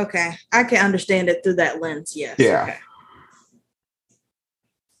marriage. Okay. I can understand it through that lens, yes. Yeah. Okay.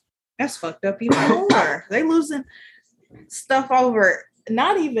 That's fucked up even more. They losing stuff over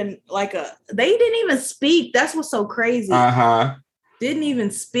not even like they didn't even speak. That's what's so crazy. Uh-huh. Didn't even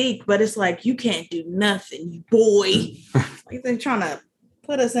speak, but it's like, you can't do nothing, you boy. Like they're trying to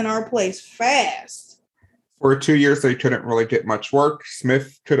put us in our place fast. For 2 years, they couldn't really get much work.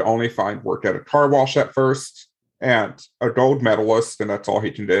 Smith could only find work at a car wash at first, and a gold medalist, and that's all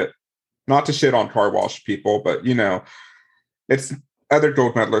he can get. Not to shit on car wash people, but, you know, it's other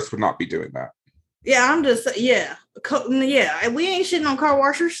gold medalists would not be doing that. Yeah, I'm just, yeah. Yeah, we ain't shitting on car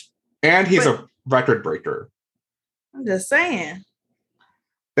washers. And he's a record breaker. I'm just saying.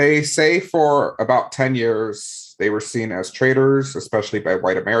 They say for about 10 years, they were seen as traitors, especially by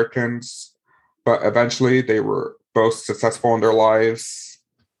white Americans. But eventually, they were both successful in their lives.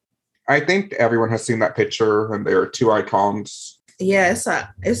 I think everyone has seen that picture, and they are 2 icons. Yeah,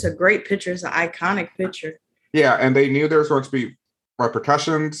 it's a great picture. It's an iconic picture. Yeah, and they knew there was going to be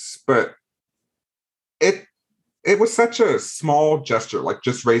repercussions, but it was such a small gesture, like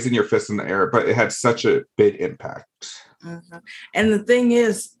just raising your fist in the air, but it had such a big impact. Mm-hmm. And the thing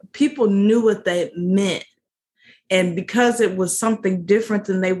is, people knew what that meant. And because it was something different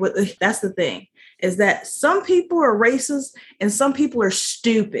than they would, that's the thing, is that some people are racist and some people are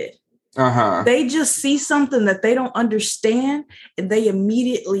stupid. Uh-huh. They just see something that they don't understand and they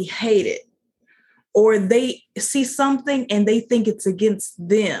immediately hate it. Or they see something and they think it's against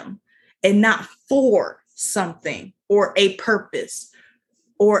them and not for something or a purpose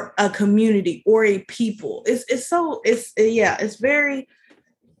or a community or a people. It's very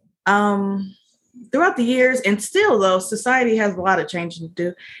throughout the years, and still though, society has a lot of changing to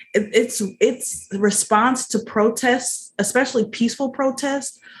do. It's response to protests, especially peaceful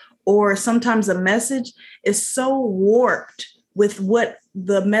protests, or sometimes a message is so warped with what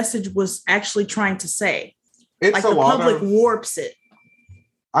the message was actually trying to say. It's like the public warps it.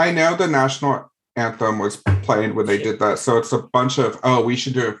 I know the national anthem was playing when they did that. So it's a bunch of, we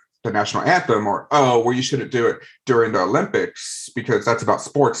should do the national anthem, or, you shouldn't do it during the Olympics because that's about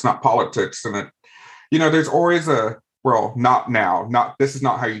sports, not politics. And there's always not now, this is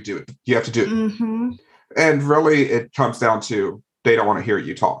not how you do it. You have to do it. Mm-hmm. And really it comes down to, they don't want to hear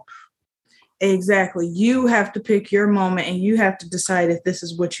you talk. Exactly. You have to pick your moment and you have to decide if this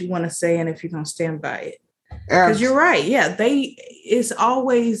is what you want to say and if you're going to stand by it. And you're right. Yeah, it's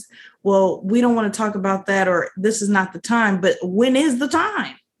always, well, we don't want to talk about that, or this is not the time. But when is the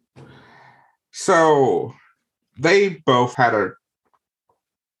time? So they both had a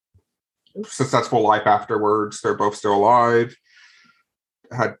successful life afterwards. They're both still alive,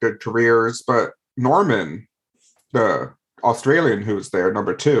 had good careers. But Norman, the Australian who was there,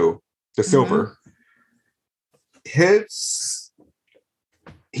 number 2, the silver,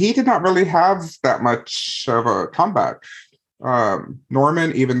 he did not really have that much of a comeback.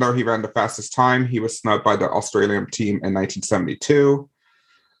 Norman, even though he ran the fastest time, he was snubbed by the Australian team in 1972.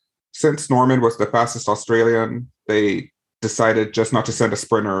 Since Norman was the fastest Australian, they decided just not to send a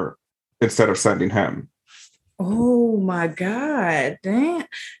sprinter instead of sending him. Oh my God. Damn.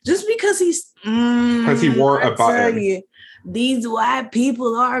 Just because because he wore a button. These white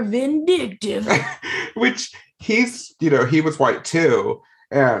people are vindictive. Which he was white too.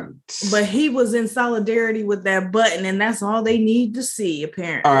 But he was in solidarity with that button, and that's all they need to see,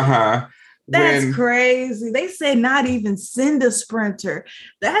 apparently. That's crazy. They say not even send a sprinter.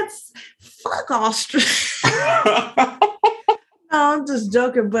 That's fuck Australia. No, I'm just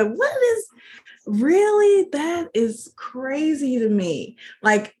joking. But really, that is crazy to me.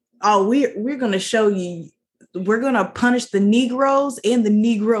 Like, oh, we're gonna show you. We're gonna punish the Negroes and the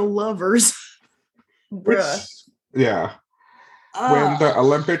Negro lovers. Bruh. Yeah. When the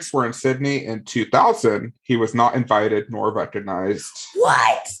Olympics were in Sydney in 2000, he was not invited nor recognized.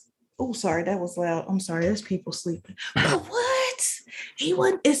 What? Oh, sorry, that was loud. I'm sorry, there's people sleeping. But what? He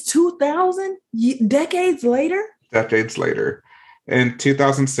went. It's 2000. Decades later. Decades later, in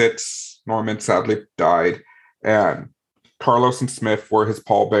 2006, Norman sadly died, and Carlos and Smith were his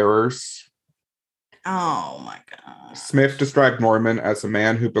pallbearers. Oh my God. Smith described Norman as a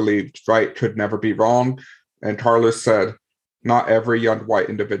man who believed right could never be wrong, and Carlos said, not every young white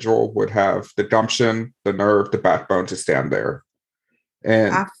individual would have the gumption, the nerve, the backbone to stand there.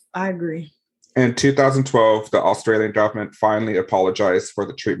 And I agree. In 2012, the Australian government finally apologized for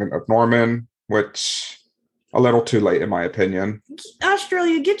the treatment of Norman, which a little too late, in my opinion.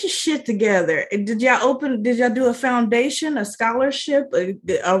 Australia, get your shit together. Did y'all do a foundation, a scholarship,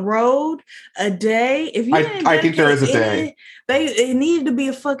 a road, a day? If you I think there is a day. It needed to be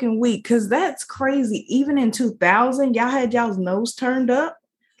a fucking week, because that's crazy. Even in 2000, y'all had y'all's nose turned up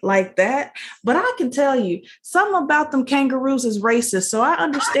like that. But I can tell you, something about them kangaroos is racist. So I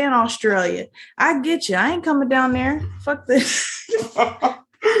understand Australia. I get you. I ain't coming down there. Fuck this.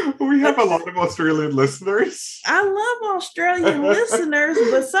 We have a lot of Australian listeners. I love Australian listeners,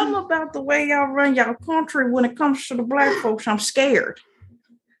 but something about the way y'all run y'all country when it comes to the black folks, I'm scared.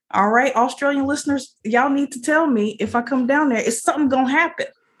 All right, Australian listeners, y'all need to tell me if I come down there, is something gonna happen?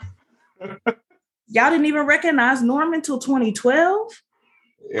 Y'all didn't even recognize Norman until 2012?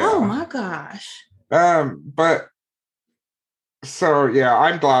 Yeah. Oh my gosh. But so yeah,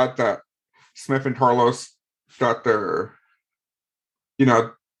 I'm glad that Smith and Carlos got their,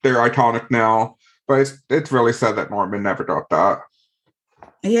 they're iconic now, but it's really sad that Norman never got that.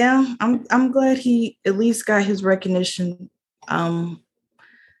 Yeah, I'm glad he at least got his recognition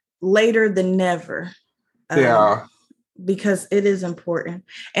later than never. Yeah. Because it is important.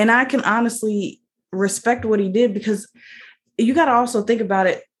 And I can honestly respect what he did, because you got to also think about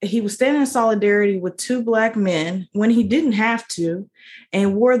it. He was standing in solidarity with 2 black men when he didn't have to,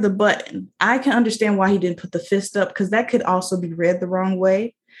 and wore the button. I can understand why he didn't put the fist up, because that could also be read the wrong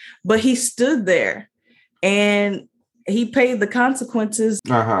way. But he stood there and he paid the consequences.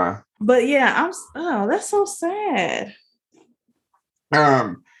 But yeah, that's so sad.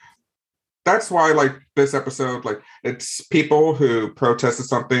 That's why, this episode, it's people who protested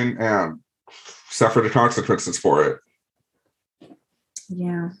something and suffered the consequences for it.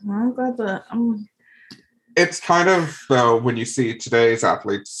 Yeah, well, I'm glad that it's kind of, though, when you see today's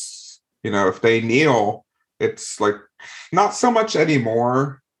athletes, if they kneel, it's not so much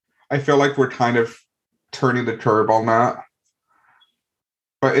anymore. I feel like we're kind of turning the curve on that.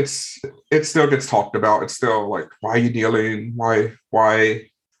 But it still gets talked about. It's still why are you kneeling? Why why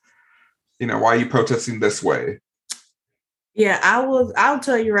are you protesting this way? Yeah, I'll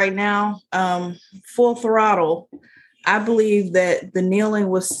tell you right now, full throttle. I believe that the kneeling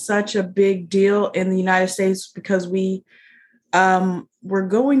was such a big deal in the United States because we're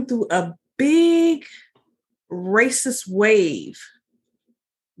going through a big racist wave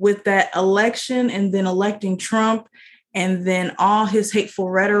with that election, and then electing Trump, and then all his hateful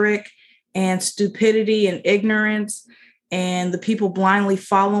rhetoric and stupidity and ignorance, and the people blindly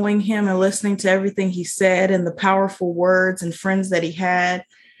following him and listening to everything he said, and the powerful words and friends that he had.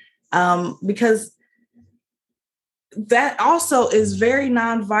 Because that also is very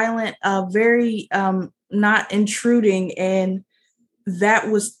nonviolent, very not intruding, and that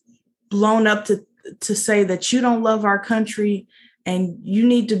was blown up to say that you don't love our country and you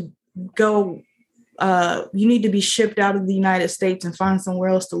need to go, you need to be shipped out of the United States and find somewhere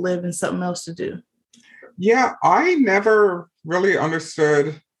else to live and something else to do. Yeah, I never really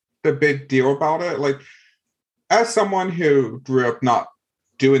understood the big deal about it. Like, as someone who grew up not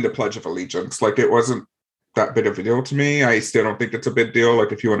doing the Pledge of Allegiance, like, it wasn't that big of a deal to me. I still don't think it's a big deal.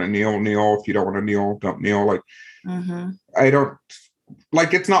 Like, if you want to kneel, kneel. If you don't want to kneel, don't kneel. Like, I don't,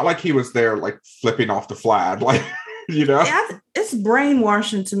 like, it's not like he was there, like, flipping off the flag. Like, you know? Yeah, it's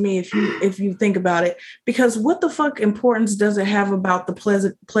brainwashing to me if you think about it. Because what the fuck importance does it have about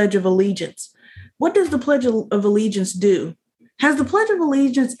the Pledge of Allegiance? What does the Pledge of Allegiance do? Has the Pledge of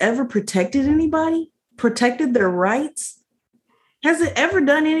Allegiance ever protected anybody? Protected their rights? Has it ever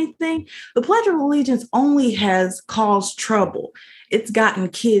done anything? The Pledge of Allegiance only has caused trouble. It's gotten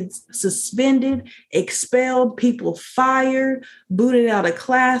kids suspended, expelled, people fired, booted out of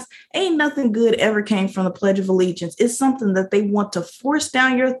class. Ain't nothing good ever came from the Pledge of Allegiance. It's something that they want to force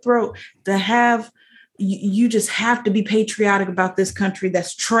down your throat to have. You just have to be patriotic about this country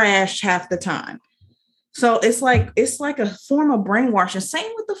that's trash half the time. So it's like a form of brainwashing.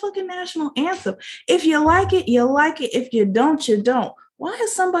 Same with the fucking national anthem. If you like it, you like it. If you don't, you don't. Why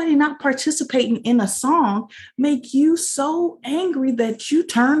is somebody not participating in a song make you so angry that you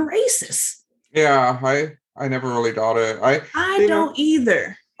turn racist? Yeah, I never really got it. I don't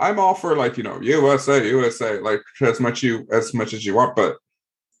either. I'm all for, like, you know, USA, like, as much as you want, but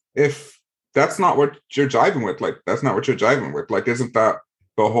if that's not what you're jiving with, like, that's not what you're jiving with. Like, isn't that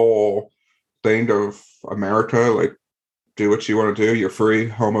the whole thing of America? Like, do what you want to do. You're free,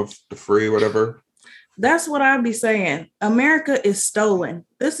 home of the free, whatever. That's what I'd be saying. America is stolen.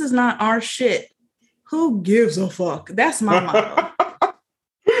 This is not our shit. Who gives a fuck? That's my motto.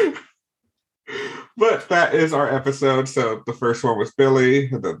 But that is our episode. So the first one was Billy,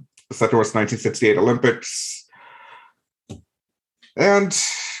 and the second was 1968 Olympics. And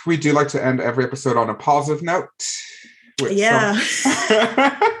we do like to end every episode on a positive note. Yeah.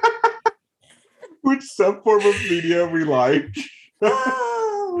 With some form of media we like.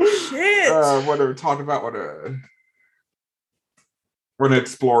 Oh, shit. Want to talk about, want to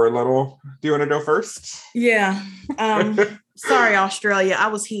explore a little. Do you want to go first? Yeah. Sorry, Australia. I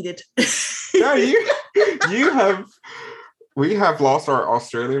was heated. Yeah, we have lost our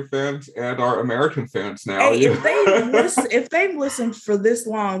Australian fans and our American fans now. Hey, if they've listened for this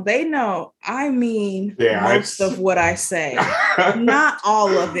long, they know I mean most of what I say. Not all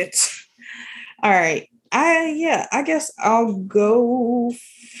of it. All right. I guess I'll go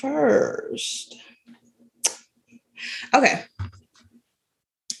first. Okay.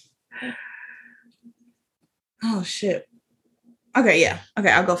 Oh, shit. Okay, yeah.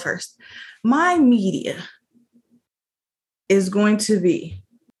 Okay, I'll go first. My media is going to be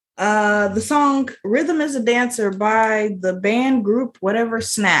the song Rhythm is a Dancer by the band group, whatever,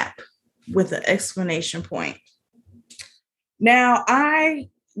 Snap, with an exclamation point. Now, I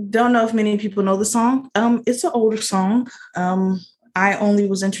don't know if many people know the song. It's an older song. I only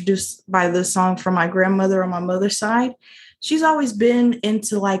was introduced by this song from my grandmother on my mother's side. She's always been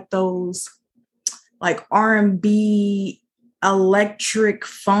into like those like R&B, electric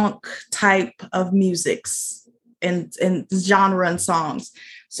funk type of musics and genre and songs.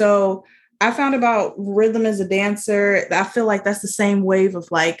 So I found about Rhythm is a Dancer. I feel like that's the same wave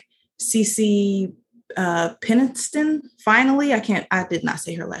of like CeCe Peniston. Finally, I did not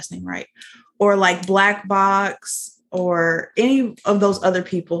say her last name right. Or like Black Box or any of those other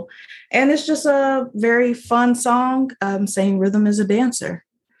people. And it's just a very fun song saying rhythm is a dancer.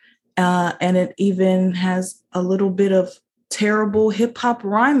 And it even has a little bit of terrible hip hop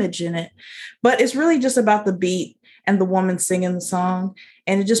rhymage in it. But it's really just about the beat and the woman singing the song.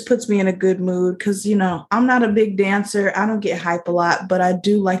 And it just puts me in a good mood because, you know, I'm not a big dancer. I don't get hype a lot, but I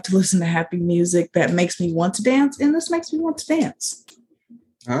do like to listen to happy music that makes me want to dance. And this makes me want to dance.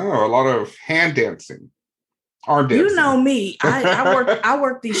 Oh, a lot of hand dancing. Arm dancing. You know me. I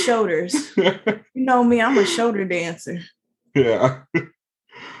work these shoulders. You know me. I'm a shoulder dancer. Yeah.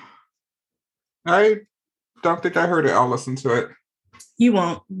 I don't think I heard it. I'll listen to it. You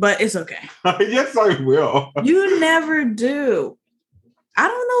won't, but it's okay. Yes, I will. You never do. I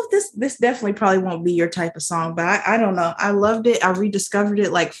don't know if this definitely probably won't be your type of song, but I don't know. I loved it. I rediscovered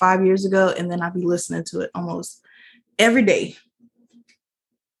it like 5 years ago, and then I'll be listening to it almost every day.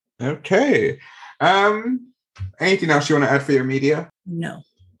 Okay. Anything else you want to add for your media? No.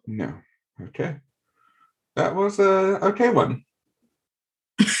 Okay. That was a okay one.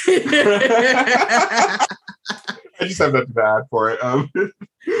 I just have nothing to add for it.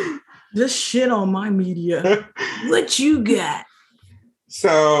 Just shit on my media. What you got?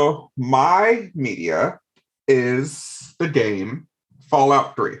 So my media is the game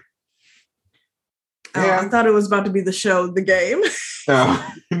Fallout 3. Oh, I thought it was about to be the show, the game. No,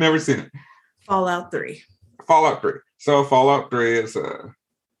 never seen it. Fallout 3. Fallout 3. So Fallout 3 is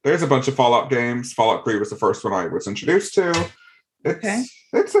there's a bunch of Fallout games. Fallout 3 was the first one I was introduced to.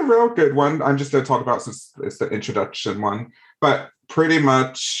 It's a real good one. I'm just going to talk about since it's the introduction one. But pretty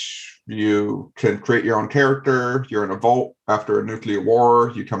much you can create your own character. You're in a vault after a nuclear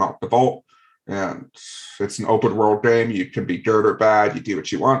war. You come out the vault. And it's an open world game. You can be good or bad. You do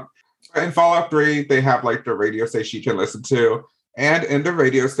what you want. In Fallout 3, they have like the radio station you can listen to. And in the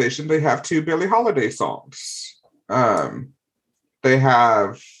radio station, they have 2 Billie Holiday songs. They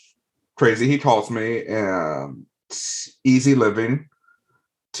have Crazy He Calls Me and Easy Living,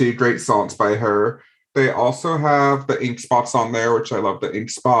 2 great songs by her. They also have the Ink Spots on there, which I love the Ink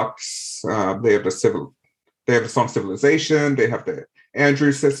Spots. They have the song Civilization. They have the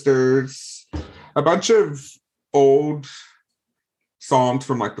Andrews Sisters. A bunch of old songs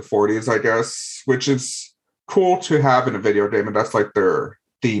from like the 40s, I guess, which is cool to have in a video game, and that's like their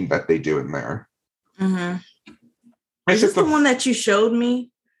theme that they do in there. Mm-hmm. Is this the one that you showed me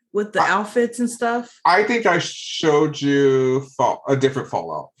with the outfits and stuff? I think I showed you a different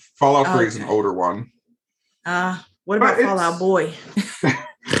Fallout. Fallout 3 is an older one. What about Fallout Boy?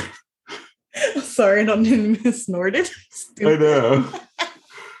 Sorry, I didn't even snort it. I know.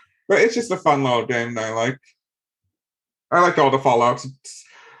 But it's just a fun little game that I like. I like all the Fallouts.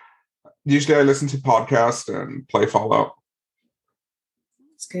 Usually I listen to podcasts and play Fallout.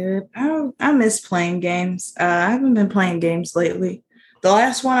 That's good. I miss playing games. I haven't been playing games lately. The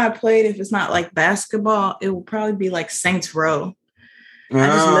last one I played, if it's not like basketball, it will probably be like Saints Row.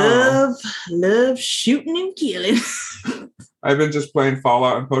 I just love shooting and killing. I've been just playing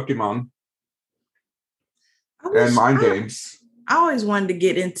Fallout and Pokemon. And mind games. I always wanted to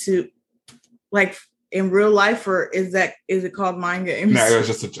get into like in real life, or is it called mind games? No, it was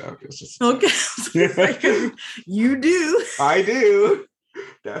just a joke. Okay. You do. I do.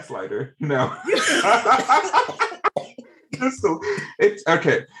 Gaslighter. No. It's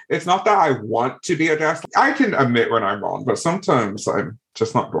okay. It's not that I want to be a gaslighter. I can admit when I'm wrong, but sometimes I'm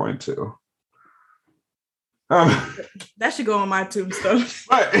just not going to. That should go on my tombstone.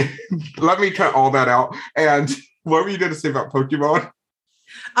 But let me cut all that out. And what were you going to say about Pokemon?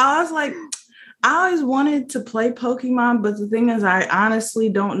 I was like, I always wanted to play Pokemon, but the thing is, I honestly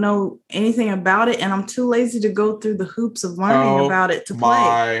don't know anything about it, and I'm too lazy to go through the hoops of learning about it to play.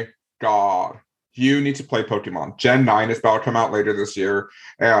 My God. You need to play Pokemon. Gen 9 is about to come out later this year,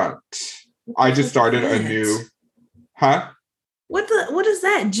 and I just started a new... Huh? What is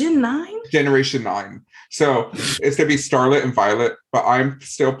that? Gen 9? Generation 9. So it's going to be Scarlet and Violet, but I'm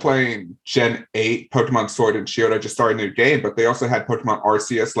still playing Gen 8 Pokemon Sword and Shield. I just started a new game, but they also had Pokemon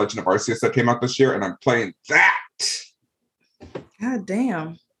Arceus, Legend of Arceus that came out this year, and I'm playing that. God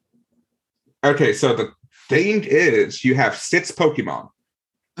damn. Okay, so the thing is, you have 6 Pokemon.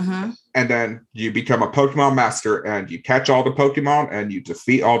 Mm-hmm. And then you become a Pokemon master, and you catch all the Pokemon, and you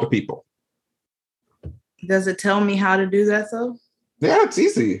defeat all the people. Does it tell me how to do that, though? Yeah, it's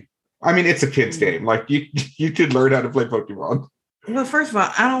easy. I mean, it's a kid's game. Like, you could learn how to play Pokemon. Well, first of all,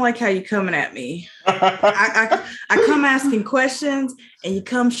 I don't like how you coming at me. I come asking questions, and you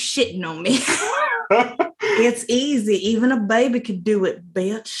come shitting on me. It's easy. Even a baby could do it,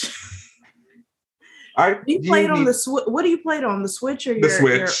 bitch. You played on the Switch. What do you play on, the Switch or the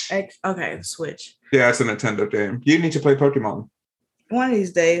Switch? Okay, the Switch. Yeah, it's a Nintendo game. You need to play Pokemon. One of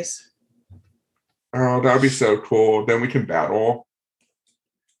these days. Oh, that would be so cool. Then we can battle.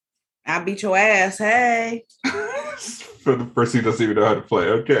 I'll beat your ass. Hey. For the person who doesn't even know how to play.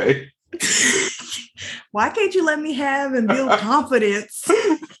 Okay. Why can't you let me have and build confidence?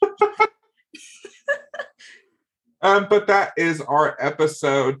 But that is our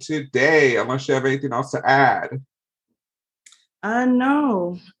episode today, unless you have anything else to add.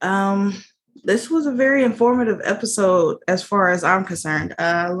 No. This was a very informative episode as far as I'm concerned.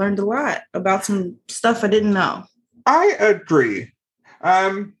 I learned a lot about some stuff I didn't know. I agree.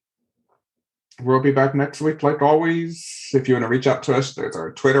 We'll be back next week, like always. If you want to reach out to us, there's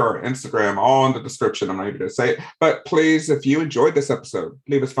our Twitter or Instagram, all in the description. I'm not even going to say it. But please, if you enjoyed this episode,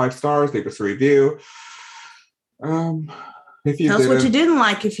 leave us 5 stars, leave us a review. If you tell us what you didn't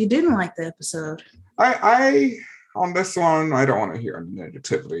like if you didn't like the episode. I on this one, I don't want to hear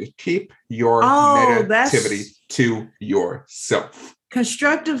negativity. Keep your negativity to yourself.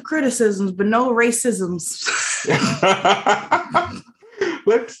 Constructive criticisms, but no racisms.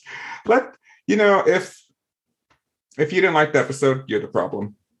 Let you know, if you didn't like the episode, you're the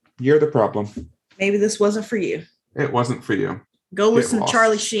problem. You're the problem. Maybe this wasn't for you. It wasn't for you. Go listen to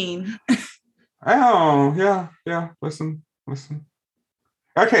Charlie Sheen. Oh, yeah. Listen.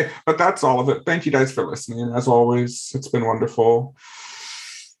 Okay, but that's all of it. Thank you guys for listening. As always, it's been wonderful.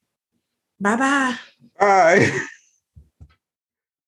 Bye-bye. Bye.